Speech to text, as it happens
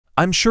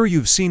I'm sure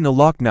you've seen the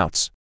lock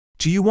nuts.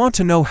 Do you want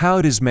to know how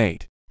it is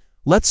made?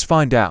 Let's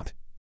find out.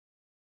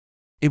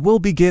 It will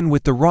begin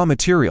with the raw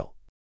material.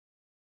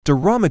 The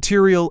raw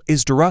material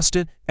is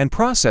derusted and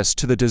processed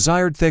to the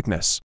desired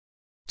thickness.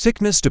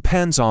 Thickness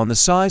depends on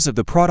the size of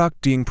the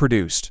product being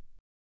produced.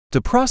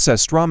 The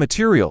processed raw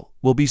material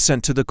will be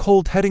sent to the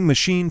cold heading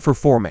machine for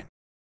forming.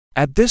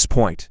 At this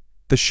point,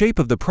 the shape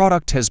of the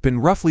product has been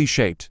roughly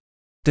shaped.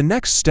 The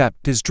next step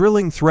is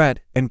drilling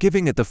thread and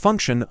giving it the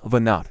function of a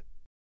nut.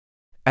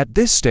 At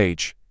this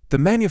stage, the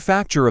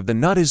manufacture of the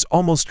nut is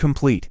almost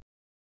complete.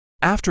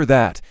 After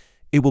that,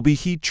 it will be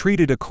heat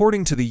treated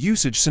according to the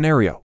usage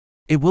scenario.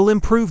 It will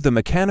improve the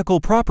mechanical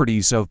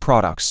properties of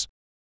products.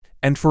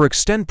 And for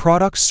extend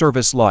products'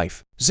 service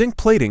life, zinc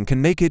plating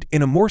can make it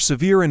in a more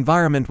severe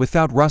environment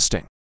without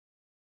rusting.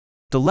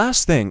 The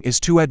last thing is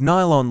to add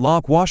nylon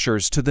lock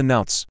washers to the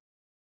nuts.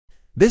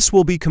 This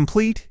will be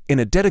complete in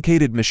a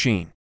dedicated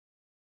machine.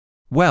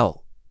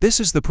 Well, this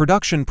is the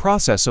production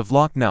process of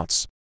lock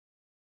nuts.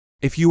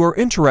 If you are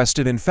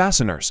interested in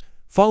fasteners,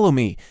 follow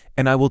me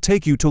and I will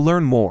take you to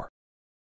learn more.